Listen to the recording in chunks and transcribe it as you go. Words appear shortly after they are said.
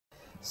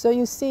So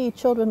you see,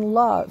 children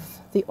love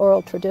the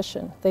oral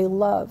tradition. They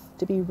love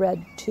to be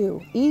read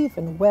to,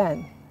 even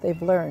when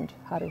they've learned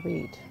how to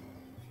read.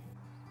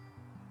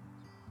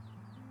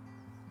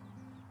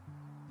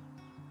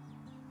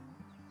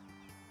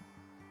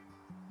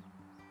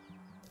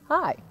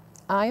 Hi,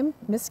 I'm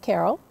Miss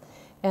Carol,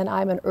 and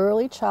I'm an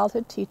early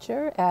childhood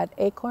teacher at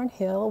Acorn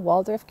Hill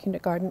Waldorf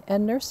Kindergarten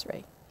and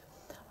Nursery.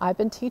 I've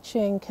been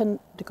teaching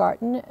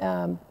kindergarten,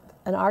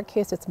 in our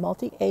case it's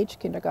multi-age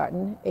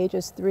kindergarten,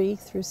 ages 3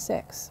 through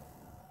 6.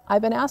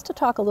 I've been asked to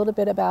talk a little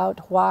bit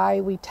about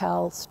why we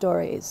tell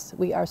stories.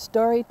 We are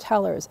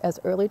storytellers as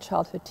early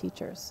childhood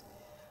teachers.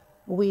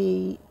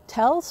 We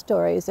tell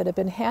stories that have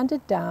been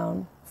handed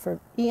down for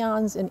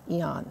eons and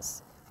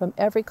eons from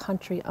every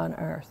country on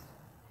earth.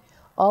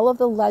 All of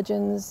the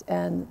legends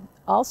and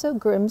also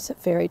Grimm's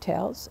fairy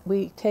tales.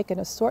 We take an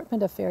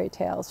assortment of fairy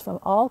tales from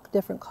all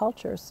different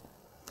cultures,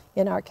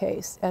 in our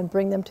case, and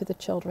bring them to the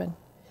children.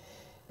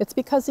 It's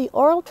because the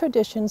oral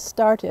tradition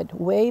started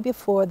way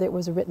before there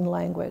was a written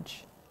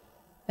language.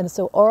 And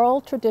so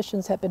oral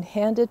traditions have been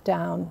handed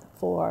down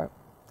for,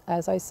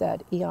 as I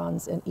said,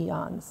 eons and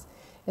eons.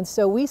 And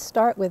so we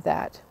start with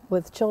that,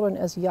 with children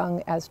as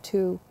young as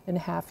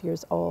 2.5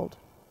 years old.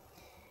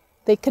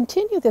 They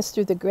continue this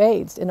through the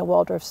grades in a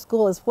Waldorf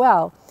school as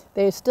well.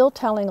 They're still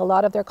telling a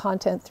lot of their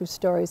content through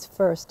stories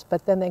first,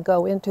 but then they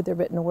go into the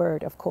written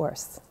word, of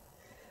course.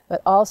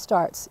 But all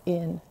starts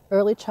in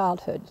early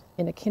childhood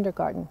in a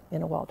kindergarten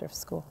in a Waldorf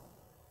school.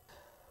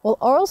 Well,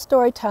 oral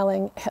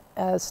storytelling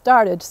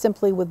started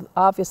simply with,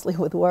 obviously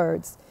with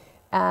words,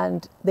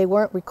 and they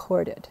weren't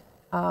recorded.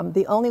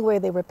 The only way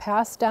they were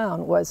passed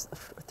down was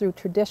through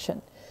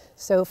tradition.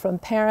 So from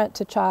parent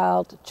to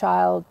child,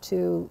 child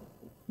to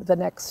the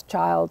next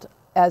child,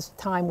 as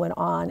time went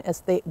on,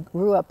 as they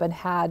grew up and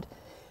had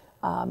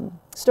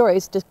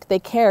stories they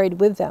carried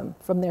with them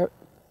from their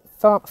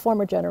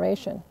former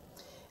generation.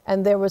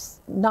 And there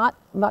was not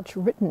much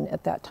written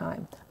at that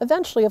time.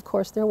 Eventually, of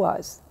course, there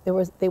was.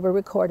 They were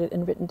recorded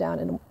and written down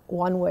in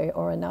one way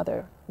or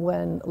another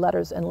when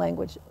letters and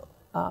language,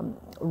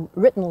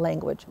 written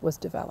language was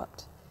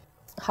developed.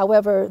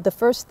 However, the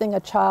first thing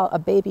a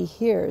baby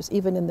hears,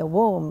 even in the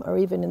womb or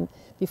even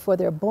before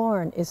they're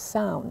born, is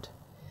sound.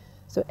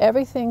 So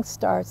everything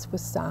starts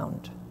with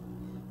sound,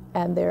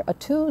 and they're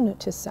attuned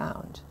to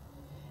sound.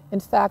 In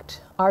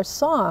fact, our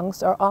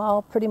songs are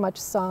all pretty much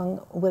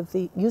sung with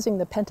using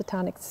the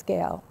pentatonic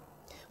scale,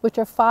 which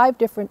are 5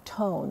 different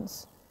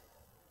tones.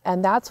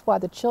 And that's why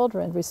the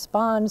children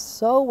respond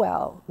so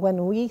well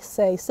when we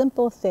say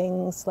simple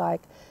things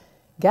like,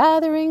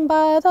 gathering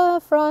by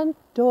the front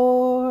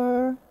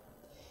door.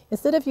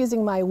 Instead of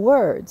using my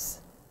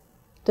words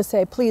to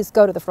say, please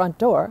go to the front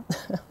door,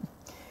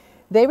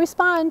 they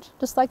respond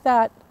just like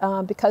that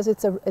because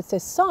it's a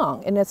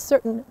song and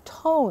certain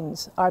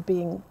tones are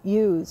being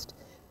used.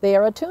 They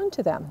are attuned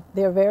to them.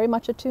 They are very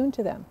much attuned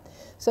to them.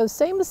 So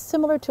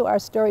similar to our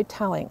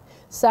storytelling,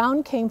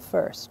 sound came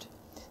first.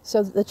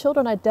 So the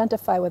children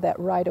identify with that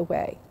right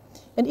away.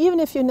 And even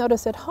if you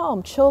notice at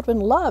home, children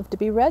love to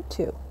be read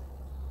to.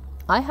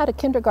 I had a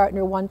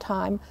kindergartner one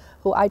time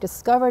who I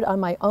discovered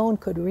on my own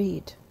could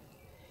read.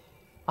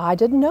 I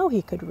didn't know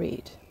he could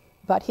read,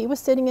 but he was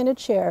sitting in a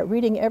chair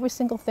reading every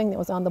single thing that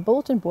was on the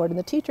bulletin board in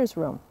the teacher's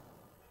room.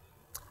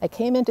 I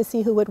came in to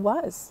see who it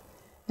was,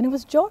 and it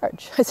was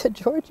George. I said,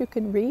 George, you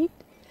can read?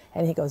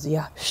 And he goes,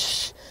 yeah,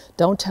 shh,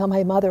 don't tell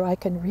my mother I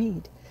can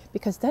read,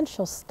 because then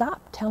she'll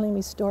stop telling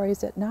me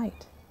stories at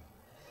night.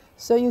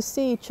 So you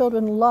see,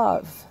 children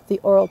love the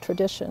oral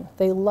tradition.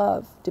 They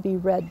love to be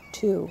read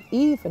to,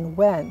 even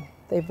when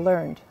they've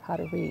learned how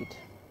to read.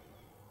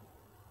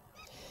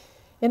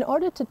 In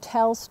order to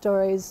tell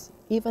stories,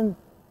 even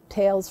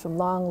tales from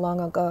long, long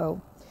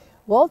ago,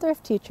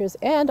 Waldorf teachers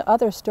and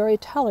other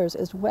storytellers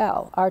as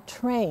well are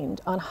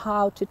trained on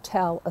how to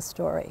tell a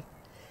story.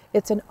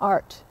 It's an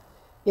art.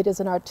 It is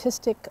an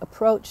artistic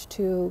approach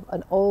to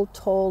an old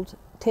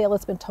tale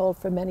that's been told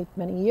for many,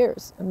 many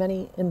years,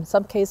 in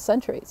some cases,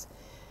 centuries.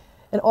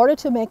 In order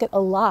to make it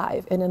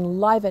alive and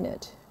enliven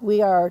it,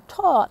 we are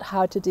taught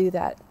how to do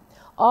that.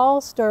 All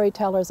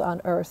storytellers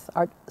on earth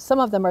some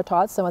of them are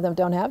taught, some of them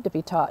don't have to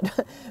be taught,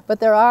 but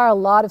there are a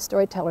lot of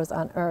storytellers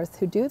on earth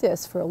who do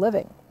this for a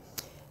living.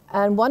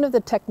 And one of the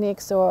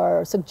techniques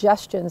or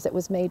suggestions that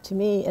was made to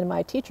me in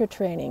my teacher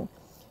training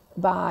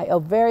by a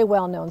very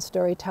well-known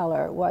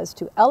storyteller was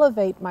to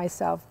elevate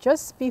myself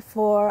just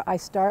before I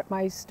start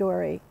my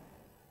story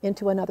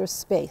into another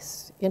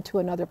space, into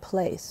another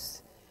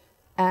place,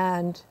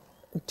 and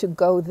to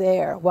go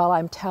there while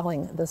I'm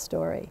telling the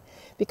story.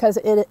 Because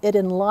it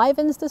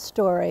enlivens the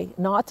story,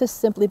 not to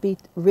simply be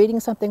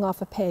reading something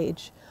off a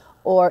page,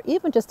 or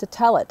even just to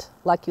tell it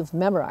like you've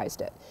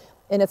memorized it.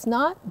 And it's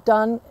not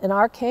done, in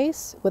our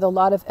case, with a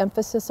lot of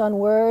emphasis on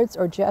words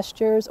or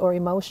gestures or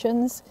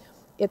emotions.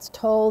 It's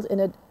told in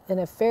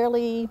a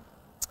fairly,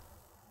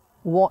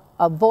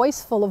 a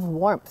voice full of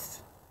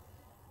warmth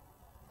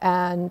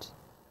and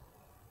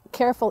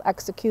careful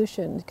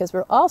execution, because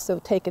we also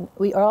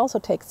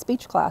take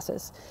speech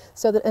classes,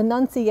 so that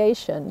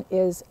enunciation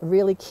is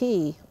really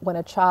key when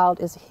a child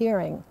is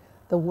hearing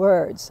the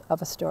words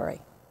of a story.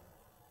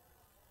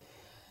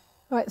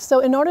 All right, so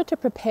in order to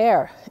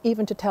prepare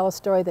even to tell a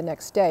story the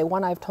next day,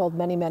 one I've told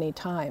many, many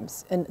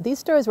times, and these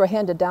stories were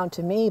handed down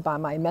to me by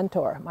my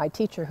mentor, my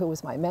teacher who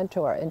was my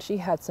mentor, and she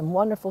had some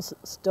wonderful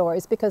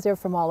stories because they're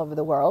from all over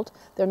the world.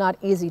 They're not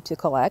easy to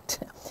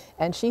collect.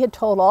 And she had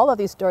told all of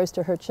these stories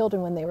to her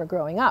children when they were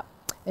growing up.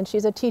 And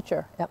she's a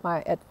teacher at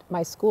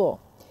my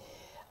school.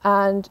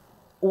 And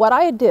what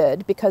I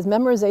did, because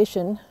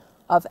memorization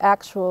of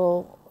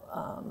actual,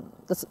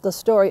 the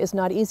story is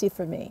not easy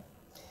for me.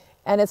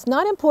 And it's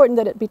not important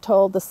that it be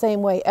told the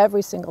same way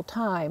every single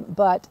time,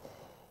 but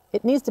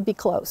it needs to be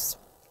close.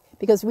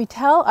 Because we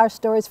tell our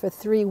stories for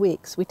 3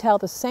 weeks. We tell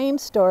the same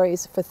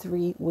stories for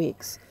 3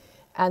 weeks.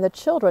 And the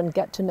children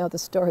get to know the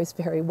stories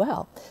very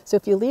well. So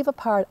if you leave a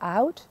part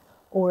out,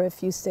 or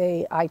if you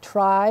say, I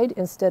tried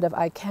instead of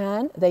I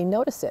can, they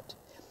notice it.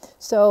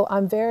 So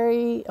I'm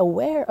very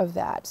aware of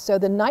that. So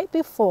the night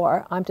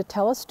before, I'm to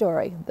tell a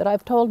story that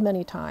I've told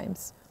many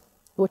times,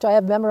 which I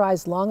have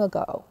memorized long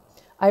ago.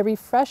 I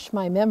refresh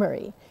my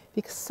memory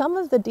because some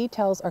of the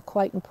details are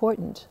quite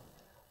important,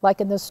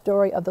 like in the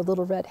story of the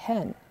little red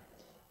hen.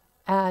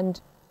 And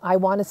I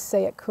want to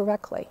say it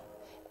correctly.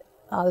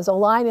 There's a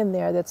line in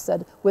there that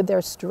said, with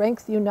their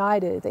strength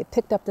united, they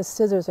picked up the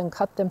scissors and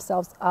cut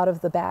themselves out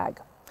of the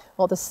bag.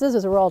 Well, the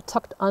scissors are all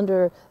tucked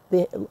under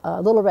the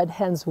little red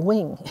hen's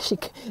wing.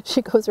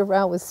 She goes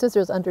around with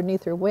scissors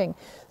underneath her wing.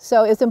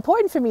 So it's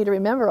important for me to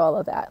remember all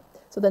of that.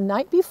 So the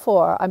night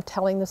before I'm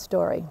telling the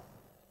story,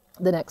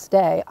 the next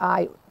day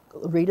I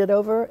read it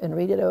over and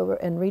read it over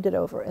and read it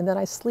over, and then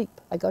I sleep.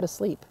 I go to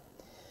sleep.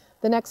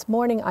 The next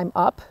morning I'm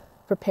up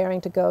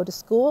preparing to go to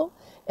school,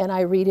 and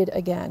I read it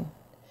again.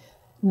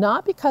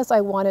 Not because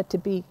I want it to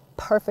be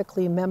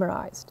perfectly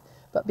memorized,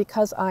 but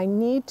because I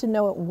need to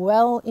know it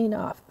well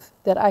enough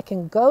that I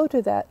can go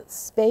to that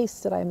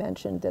space that I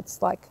mentioned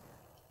that's like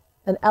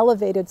an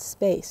elevated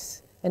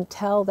space and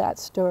tell that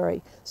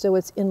story. So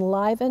it's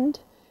enlivened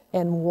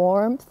and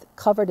warmth,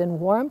 covered in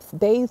warmth,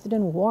 bathed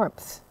in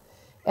warmth.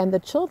 And the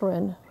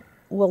children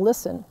will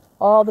listen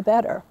all the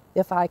better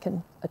if I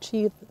can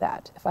achieve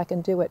that, if I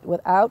can do it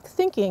without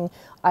thinking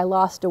I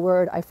lost a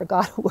word, I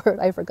forgot a word,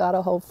 I forgot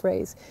a whole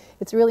phrase.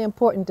 It's really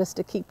important just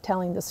to keep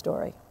telling the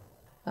story.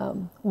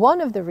 One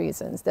of the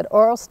reasons that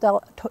oral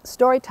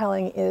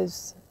storytelling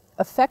is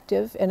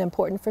effective and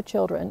important for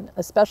children,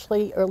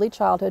 especially early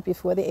childhood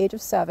before the age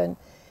of 7,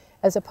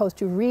 as opposed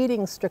to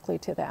reading strictly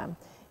to them,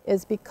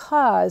 is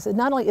because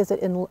not only is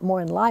it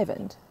more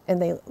enlivened,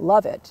 and they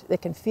love it, they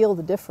can feel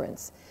the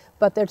difference,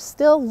 but they're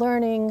still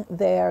learning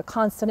their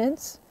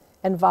consonants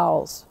and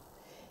vowels.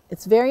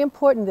 It's very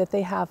important that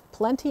they have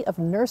plenty of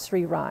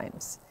nursery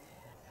rhymes.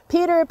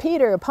 Peter,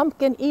 Peter,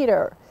 pumpkin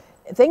eater.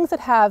 Things that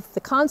have the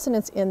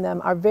consonants in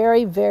them are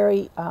very,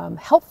 very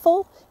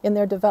helpful in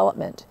their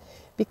development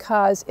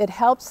because it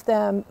helps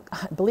them,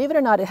 believe it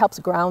or not, it helps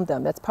ground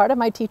them. That's part of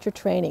my teacher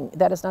training.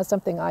 That is not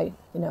something I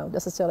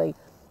necessarily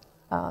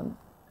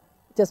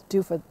just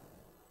do for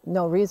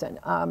no reason.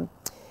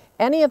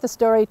 Any of the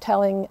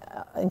storytelling,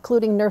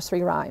 including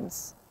nursery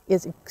rhymes,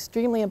 is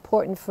extremely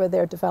important for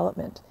their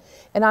development.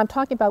 And I'm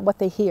talking about what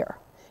they hear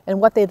and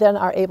what they then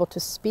are able to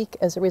speak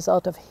as a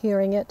result of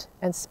hearing it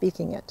and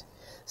speaking it.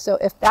 So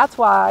if that's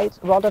why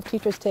Waldorf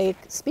teachers take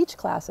speech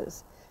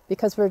classes,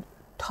 because we're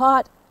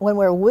taught when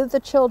we're with the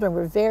children,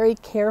 we're very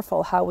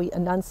careful how we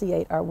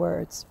enunciate our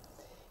words,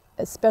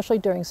 especially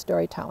during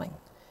storytelling,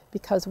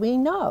 because we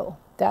know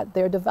that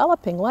they're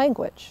developing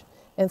language.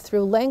 And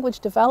through language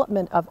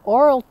development of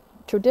oral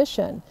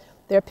tradition,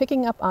 they're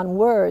picking up on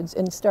words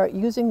and start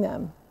using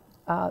them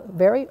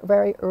very,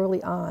 very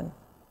early on.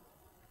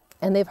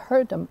 And they've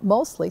heard them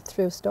mostly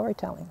through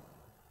storytelling.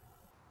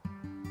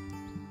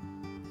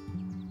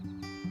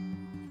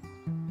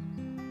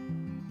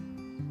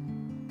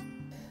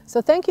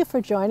 So thank you for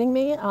joining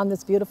me on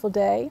this beautiful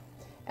day,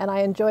 and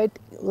I enjoyed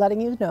letting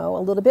you know a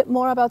little bit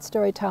more about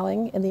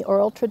storytelling in the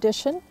oral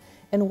tradition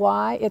and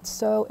why it's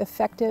so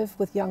effective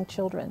with young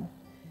children.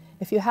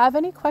 If you have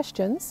any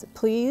questions,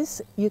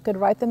 please, you could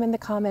write them in the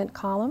comment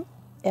column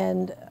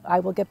and I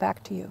will get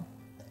back to you.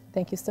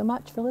 Thank you so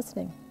much for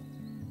listening.